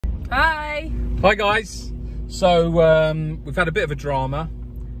Hi. Hi guys. So we've had a bit of a drama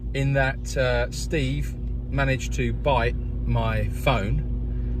in that Steve managed to bite my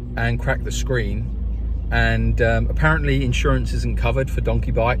phone and crack the screen, and apparently insurance isn't covered for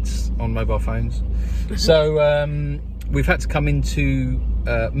donkey bites on mobile phones. So we've had to come into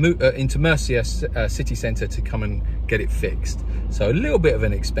Murcia city centre to come and get it fixed. So a little bit of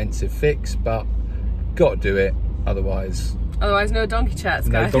an expensive fix, but got to do it, otherwise no donkey chats,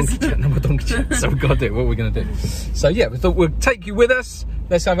 guys. No more donkey chats. So we've got to do it. What are we going to do? So yeah, we thought we'll take you with us.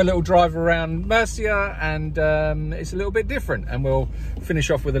 Let's have a little drive around Murcia, and it's a little bit different, and we'll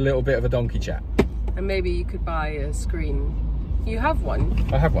finish off with a little bit of a donkey chat. And maybe you could buy a screen. You have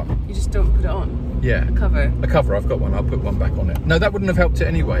one. I have one. You just don't put it on. Yeah. A cover. A cover, I've got one. I'll put one back on it. No, that wouldn't have helped it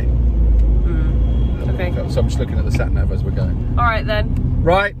anyway. Okay. So I'm just looking at the sat nav as we're going. All right then.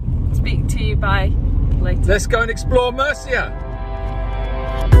 Right. Speak to you. Bye. Later. Let's go and explore Murcia.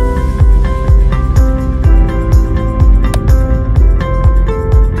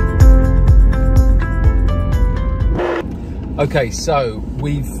 Okay, so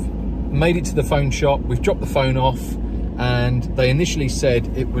we've made it to the phone shop. We've dropped the phone off, and they initially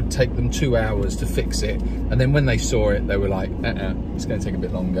said it would take them 2 hours to fix it. And then when they saw it, they were like, it's going to take a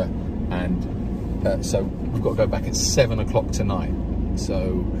bit longer. And so we've got to go back at 7 o'clock tonight.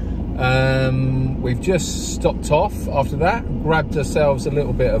 So we've just stopped off after that, grabbed ourselves a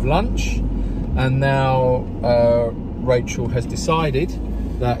little bit of lunch, and now Rachel has decided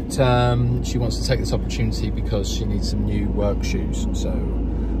that she wants to take this opportunity because she needs some new work shoes. So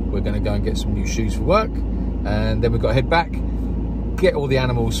we're going to go and get some new shoes for work, and then we've got to head back, get all the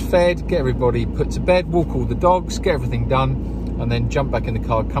animals fed, get everybody put to bed, walk all the dogs, get everything done, and then jump back in the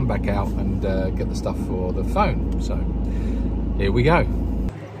car, come back out and get the stuff for the phone. So here we go.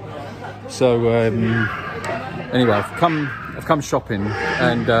 So anyway, I've come shopping,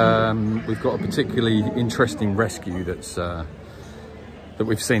 and we've got a particularly interesting rescue that's that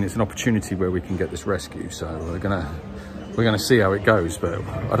we've seen. It's an opportunity where we can get this rescue. So we're gonna see how it goes. But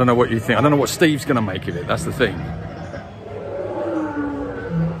I don't know what you think. I don't know what Steve's gonna make of it. That's the thing.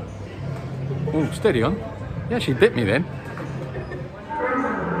 Oh, steady on. Yeah, she bit me then.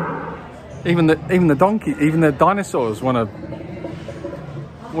 Even the donkey, even the dinosaurs want a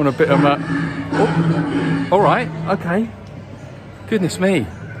bit of a... Oh, all right, okay. Goodness me.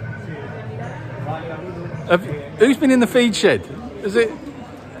 Who's been in the feed shed? Is it?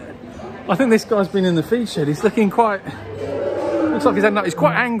 I think this guy's been in the feed shed. He's looking quite... Looks like he's had enough. He's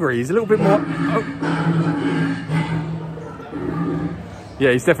quite angry. He's a little bit more... Oh.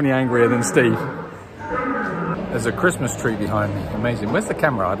 Yeah, he's definitely angrier than Steve. There's a Christmas tree behind me. Amazing. Where's the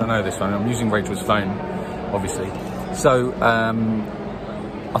camera? I don't know this one. I'm using Rachel's phone, obviously. So,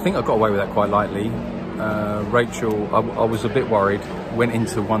 I think I got away with that quite lightly. Rachel, I was a bit worried. Went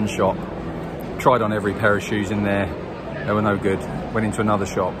into one shop, tried on every pair of shoes in there. They were no good. Went into another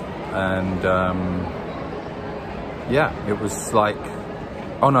shop, and yeah, it was like,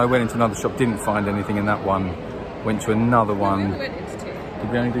 oh no, I went into another shop, didn't find anything in that one. Went to another one.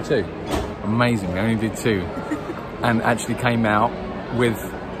 Did we only do 2? Amazing, we only did 2. And actually came out with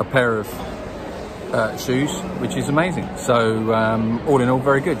a pair of shoes, which is amazing. So all in all,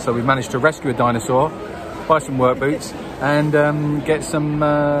 very good. So we've managed to rescue a dinosaur, buy some work boots, and get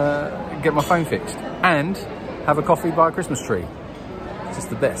my phone fixed, and have a coffee by a Christmas tree. It's just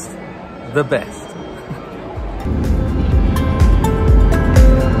the best. The best.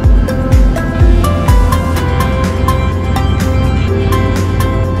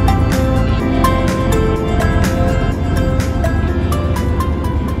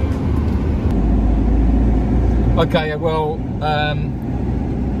 Okay, well,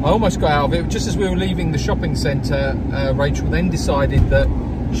 I almost got out of it. Just as we were leaving the shopping centre, Rachel then decided that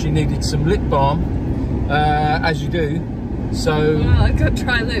she needed some lip balm, as you do. So well, I could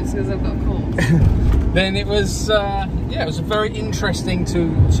try lips because I've got a cold. Then it was, yeah, it was very interesting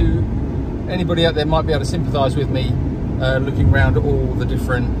to anybody out there might be able to sympathise with me, looking around at all the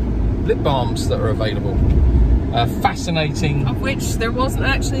different lip balms that are available. Fascinating. Of which there wasn't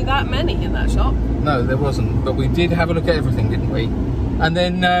actually that many in that shop. No, there wasn't, but we did have a look at everything, didn't we? And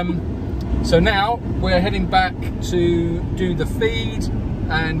then, so now we're heading back to do the feed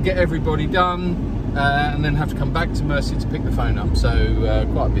and get everybody done, and then have to come back to Murcia to pick the phone up. So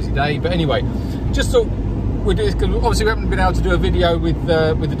quite a busy day, but anyway, just thought we'd do this because obviously we haven't been able to do a video with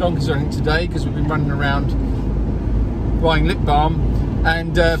the donkeys or anything today because we've been running around buying lip balm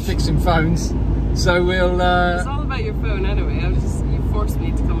and fixing phones. So we'll... It's all about your phone anyway. You forced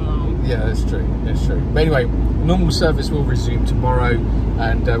me to come along. Yeah, that's true. That's true. But anyway, normal service will resume tomorrow,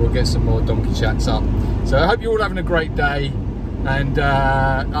 and we'll get some more donkey chats up. So I hope you're all having a great day.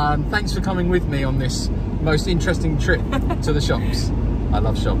 And thanks for coming with me on this most interesting trip to the shops. I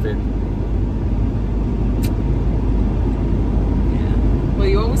love shopping. Yeah. Well,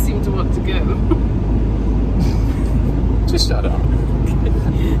 you always seem to want to go. Just shut up.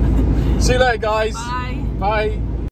 See you later, guys. Bye. Bye.